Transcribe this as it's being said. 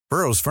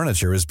Burrow's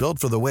furniture is built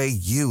for the way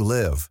you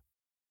live.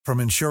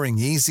 From ensuring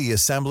easy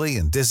assembly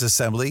and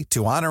disassembly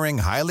to honoring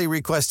highly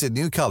requested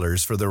new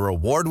colors for their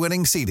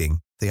award-winning seating,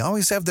 they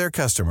always have their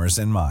customers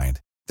in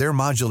mind. Their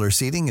modular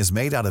seating is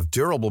made out of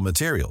durable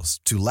materials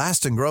to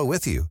last and grow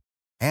with you.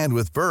 And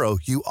with Burrow,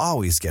 you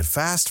always get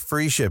fast,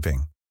 free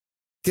shipping.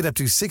 Get up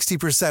to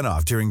 60%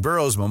 off during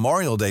Burrow's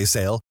Memorial Day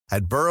sale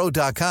at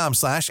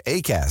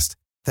burrow.com/ACAST.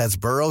 That's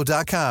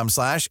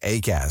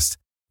burrow.com/ACAST.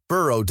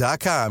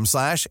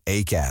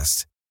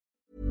 burrow.com/ACAST.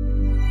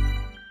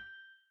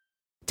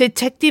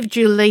 Detective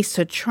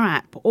Julissa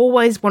Trapp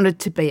always wanted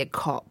to be a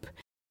cop,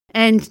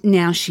 and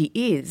now she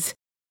is.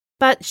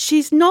 But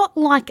she's not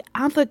like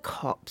other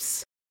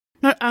cops.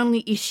 Not only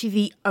is she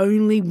the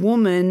only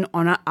woman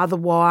on an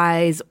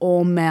otherwise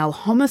all-male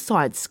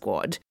homicide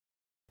squad,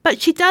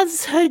 but she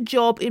does her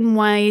job in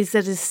ways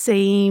that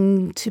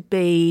seem to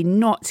be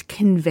not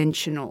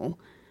conventional.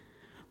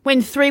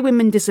 When 3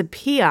 women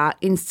disappear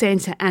in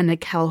Santa Ana,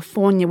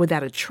 California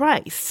without a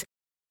trace,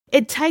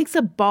 it takes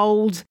a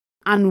bold,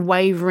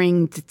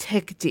 unwavering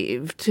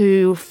detective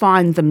to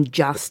find them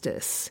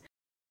justice.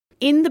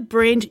 In the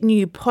brand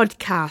new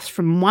podcast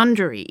from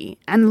Wondery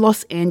and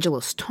Los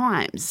Angeles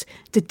Times,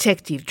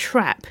 Detective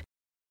Trapp,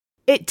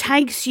 it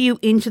takes you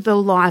into the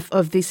life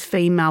of this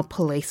female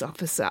police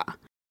officer.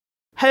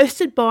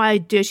 Hosted by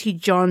Dirty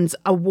John's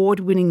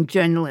award-winning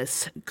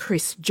journalist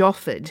Chris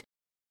Jofford,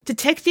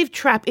 Detective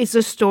Trapp is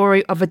the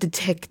story of a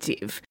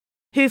detective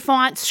who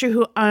fights through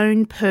her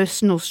own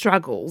personal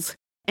struggles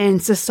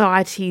and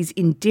society's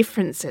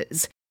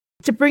indifferences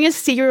to bring a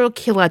serial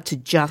killer to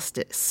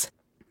justice.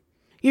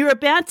 You're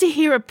about to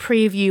hear a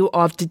preview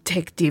of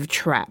Detective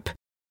Trapp.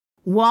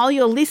 While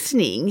you're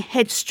listening,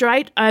 head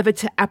straight over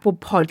to Apple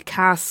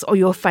Podcasts or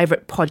your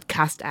favourite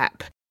podcast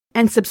app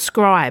and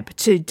subscribe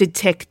to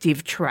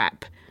Detective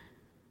Trapp.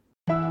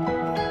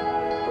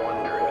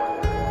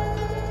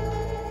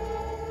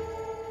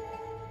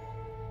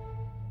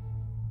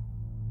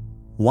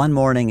 One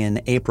morning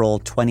in April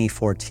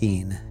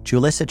 2014,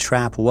 Julissa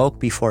Trapp woke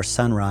before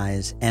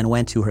sunrise and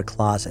went to her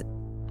closet.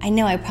 I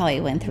know I probably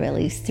went through at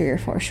least 3 or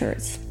 4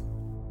 shirts.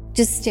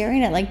 Just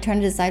staring at,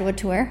 trying to decide what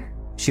to wear.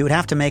 She would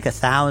have to make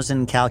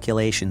 1,000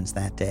 calculations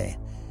that day.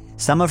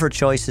 Some of her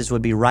choices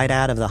would be right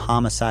out of the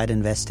homicide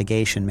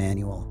investigation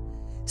manual.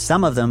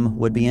 Some of them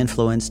would be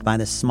influenced by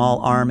the small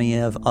army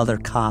of other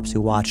cops who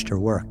watched her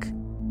work.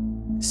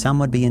 Some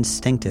would be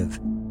instinctive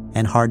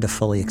and hard to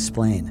fully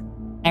explain.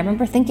 I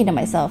remember thinking to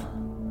myself,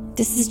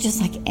 this is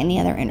just like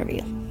any other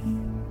interview.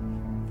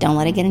 Don't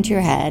let it get into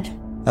your head.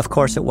 Of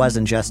course, it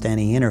wasn't just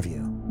any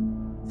interview.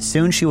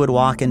 Soon she would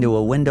walk into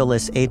a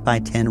windowless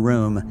 8x10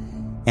 room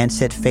and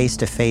sit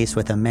face-to-face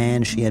with a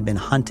man she had been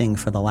hunting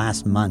for the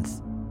last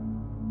month.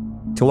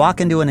 To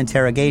walk into an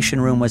interrogation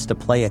room was to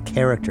play a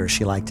character,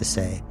 she liked to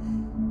say,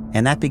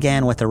 and that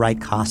began with the right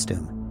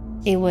costume.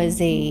 It was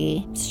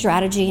a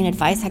strategy and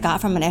advice I got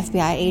from an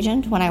FBI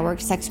agent when I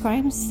worked sex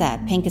crimes,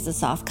 that pink is a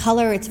soft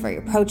color, it's very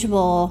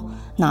approachable,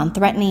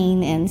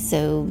 non-threatening, and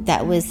so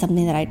that was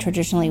something that I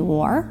traditionally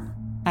wore.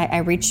 I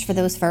reached for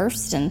those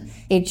first, and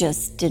it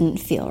just didn't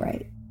feel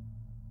right.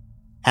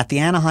 At the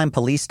Anaheim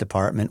Police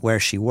Department, where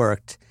she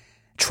worked,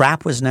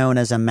 Trapp was known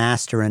as a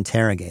master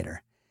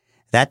interrogator.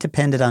 That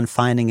depended on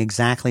finding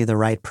exactly the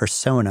right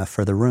persona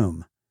for the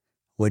room.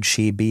 Would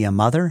she be a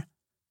mother?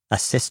 A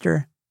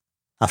sister?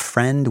 A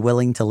friend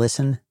willing to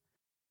listen?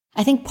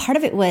 I think part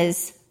of it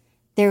was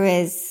there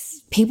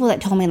was people that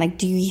told me,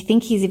 do you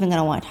think he's even going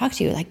to want to talk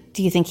to you?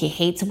 Do you think he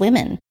hates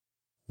women?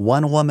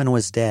 One woman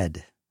was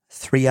dead.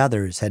 3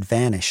 others had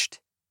vanished.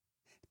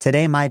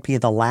 Today might be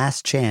the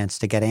last chance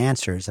to get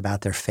answers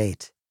about their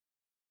fate.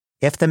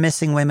 If the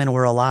missing women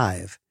were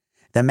alive,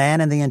 the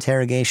man in the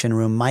interrogation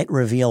room might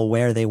reveal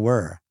where they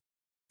were.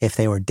 If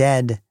they were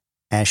dead,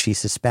 as she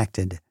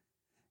suspected,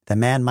 the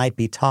man might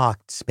be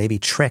talked, maybe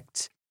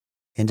tricked,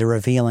 into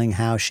revealing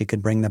how she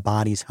could bring the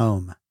bodies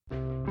home.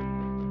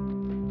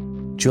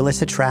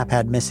 Julissa Trapp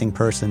had missing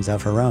persons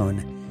of her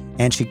own,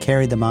 and she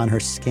carried them on her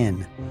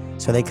skin,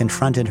 so they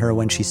confronted her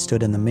when she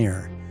stood in the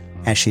mirror,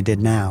 as she did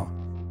now.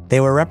 They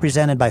were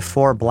represented by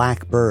 4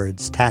 black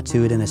birds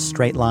tattooed in a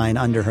straight line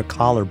under her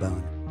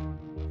collarbone.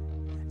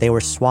 They were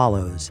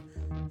swallows,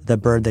 the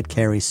bird that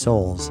carries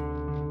souls.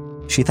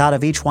 She thought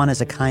of each one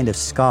as a kind of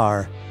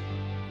scar,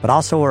 but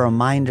also a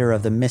reminder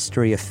of the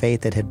mystery of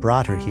fate that had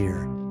brought her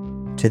here,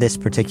 to this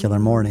particular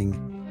morning,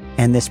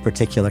 and this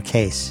particular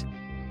case.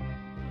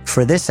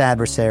 For this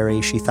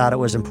adversary, she thought it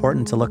was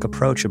important to look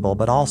approachable,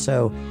 but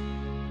also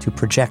to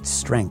project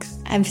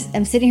strength. I'm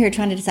sitting here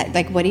trying to decide,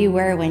 what do you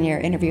wear when you're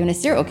interviewing a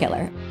serial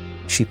killer?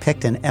 She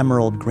picked an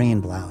emerald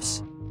green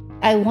blouse.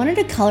 I wanted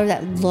a color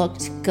that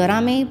looked good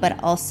on me,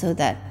 but also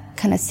that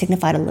kind of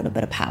signified a little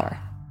bit of power.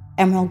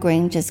 Emerald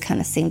green just kind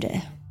of seemed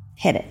to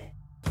hit it.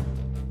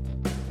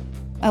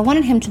 I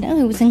wanted him to know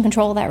who was in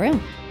control of that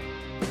room.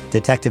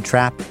 Detective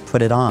Trapp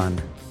put it on,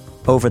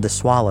 over the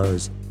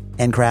swallows,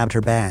 and grabbed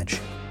her badge.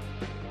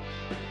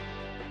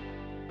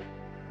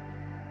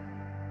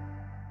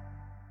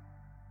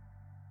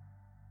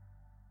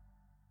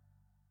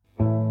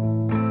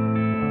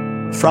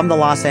 From the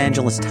Los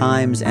Angeles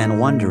Times and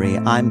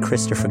Wondery, I'm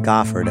Christopher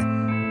Goffard,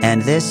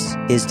 and this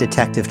is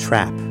Detective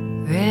Trapp.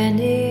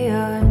 Ready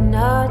or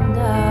not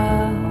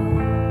now,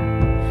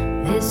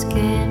 this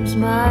game's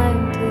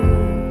mine to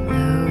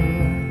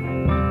lose.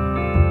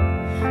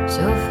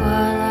 So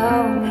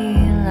follow me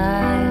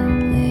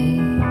lightly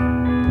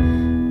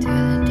to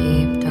the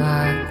deep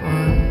dark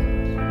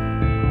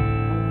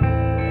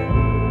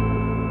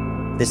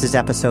woods. This is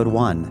episode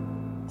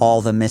 1,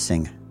 All the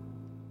Missing.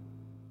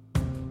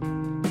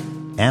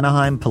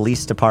 Anaheim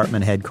Police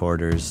Department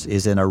headquarters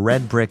is in a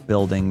red brick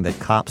building that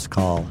cops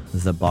call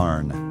The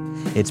Barn.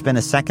 It's been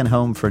a second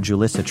home for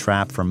Julissa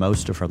Trapp for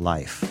most of her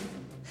life.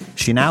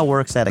 She now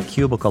works at a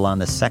cubicle on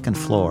the second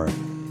floor,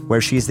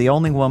 where she's the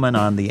only woman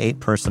on the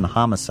 8-person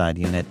homicide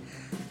unit,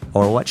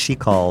 or what she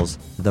calls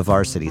the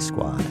Varsity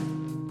Squad.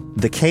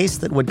 The case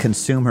that would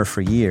consume her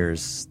for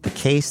years, the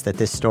case that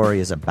this story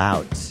is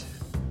about,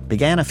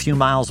 began a few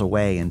miles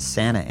away in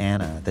Santa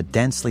Ana, the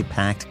densely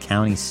packed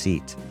county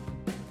seat.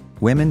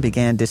 Women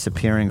began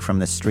disappearing from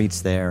the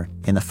streets there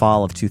in the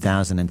fall of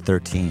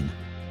 2013.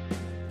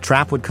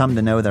 Trapp would come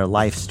to know their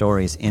life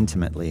stories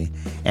intimately,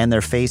 and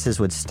their faces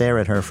would stare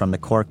at her from the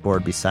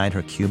corkboard beside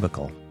her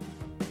cubicle.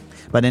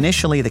 But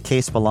initially, the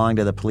case belonged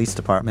to the police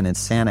department in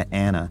Santa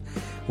Ana,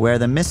 where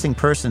the missing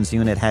persons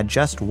unit had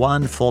just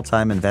one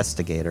full-time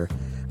investigator,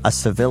 a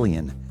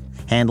civilian,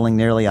 handling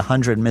nearly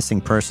 100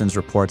 missing persons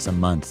reports a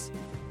month.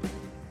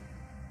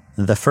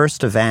 The first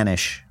to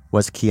vanish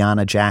was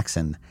Kiana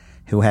Jackson,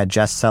 who had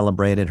just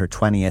celebrated her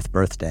 20th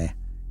birthday.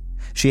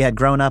 She had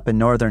grown up in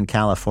Northern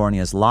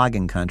California's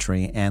logging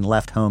country and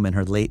left home in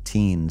her late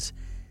teens.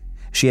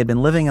 She had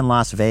been living in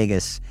Las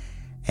Vegas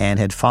and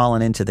had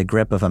fallen into the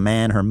grip of a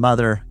man her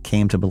mother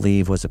came to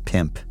believe was a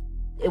pimp.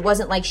 It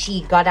wasn't like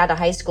she got out of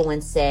high school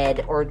and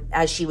said, or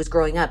as she was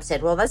growing up,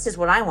 said, well, this is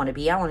what I want to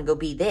be. I want to go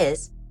be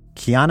this.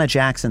 Kiana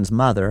Jackson's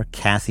mother,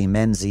 Kathy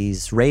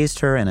Menzies, raised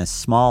her in a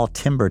small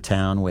timber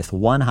town with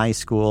one high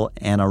school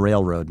and a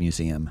railroad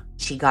museum.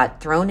 She got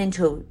thrown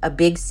into a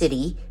big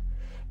city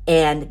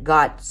and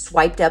got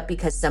swiped up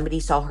because somebody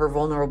saw her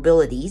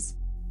vulnerabilities.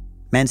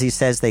 Menzies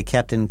says they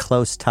kept in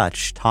close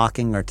touch,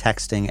 talking or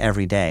texting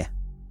every day.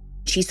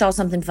 She saw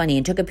something funny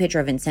and took a picture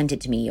of it and sent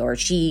it to me, or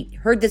she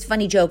heard this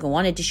funny joke and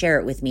wanted to share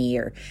it with me,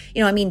 or,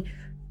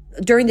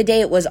 during the day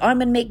it was, I'm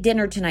going to make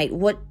dinner tonight.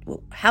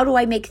 How do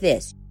I make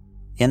this?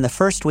 In the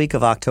first week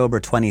of October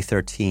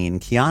 2013,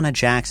 Kiana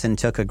Jackson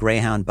took a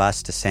Greyhound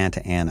bus to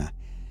Santa Ana.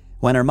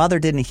 When her mother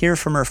didn't hear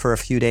from her for a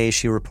few days,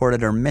 she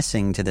reported her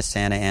missing to the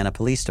Santa Ana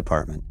Police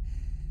Department.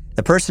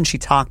 The person she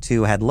talked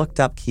to had looked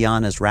up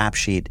Kiana's rap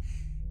sheet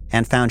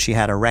and found she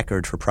had a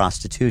record for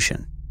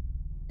prostitution.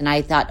 And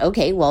I thought,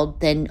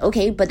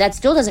 but that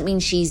still doesn't mean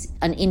she's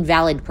an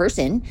invalid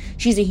person.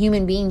 She's a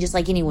human being just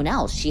like anyone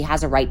else. She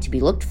has a right to be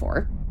looked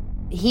for.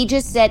 He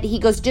just said,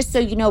 just so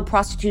you know,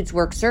 prostitutes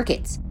work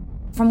circuits.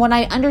 From what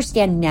I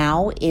understand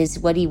now is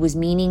what he was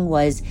meaning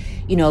was,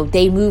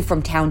 they move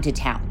from town to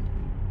town.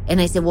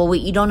 And I said, well,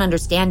 what you don't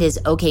understand is,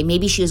 okay,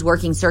 maybe she was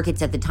working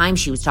circuits at the time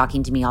she was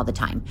talking to me all the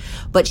time,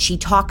 but she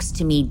talks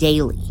to me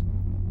daily.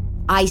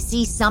 I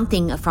see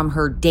something from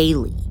her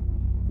daily,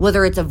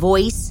 whether it's a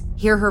voice,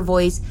 hear her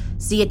voice,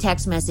 see a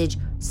text message,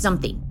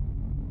 something.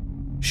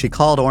 She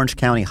called Orange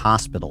County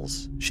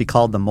hospitals. She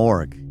called the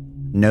morgue.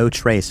 No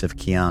trace of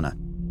Kiana.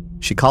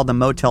 She called the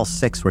Motel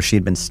 6 where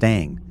she'd been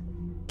staying.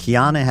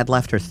 Kiana had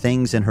left her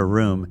things in her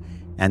room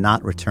and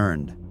not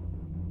returned.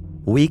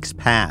 Weeks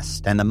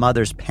passed, and the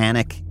mother's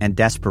panic and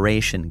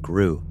desperation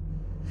grew.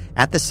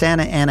 At the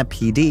Santa Ana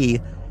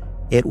PD,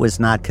 it was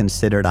not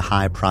considered a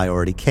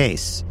high-priority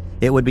case.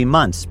 It would be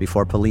months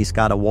before police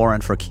got a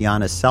warrant for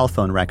Kiana's cell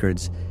phone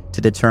records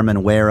to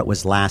determine where it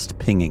was last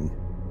pinging.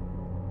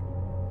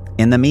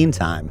 In the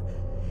meantime,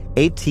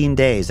 18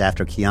 days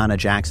after Kiana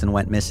Jackson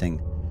went missing,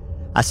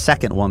 a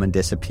second woman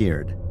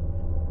disappeared.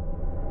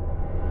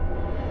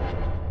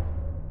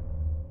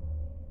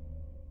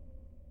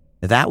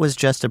 That was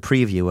just a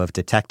preview of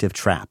Detective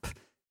Trapp.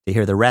 To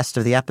hear the rest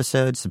of the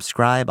episode,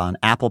 subscribe on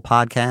Apple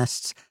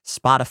Podcasts,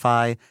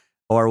 Spotify,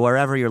 or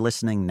wherever you're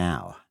listening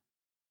now.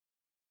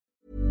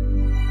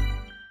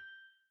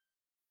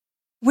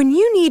 When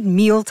you need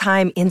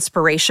mealtime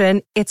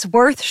inspiration, it's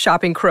worth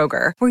shopping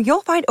Kroger, where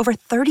you'll find over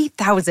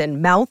 30,000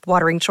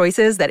 mouth-watering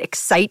choices that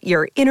excite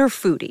your inner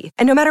foodie.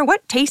 And no matter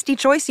what tasty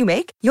choice you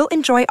make, you'll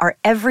enjoy our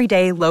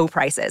everyday low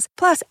prices,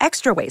 plus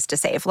extra ways to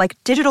save, like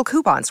digital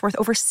coupons worth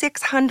over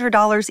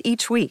 $600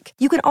 each week.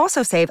 You can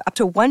also save up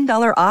to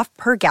 $1 off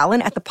per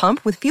gallon at the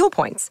pump with fuel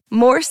points.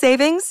 More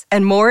savings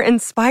and more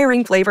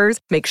inspiring flavors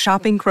make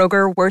shopping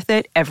Kroger worth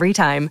it every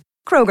time.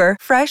 Kroger,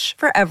 fresh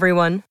for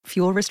everyone.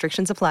 Fuel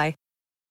restrictions apply.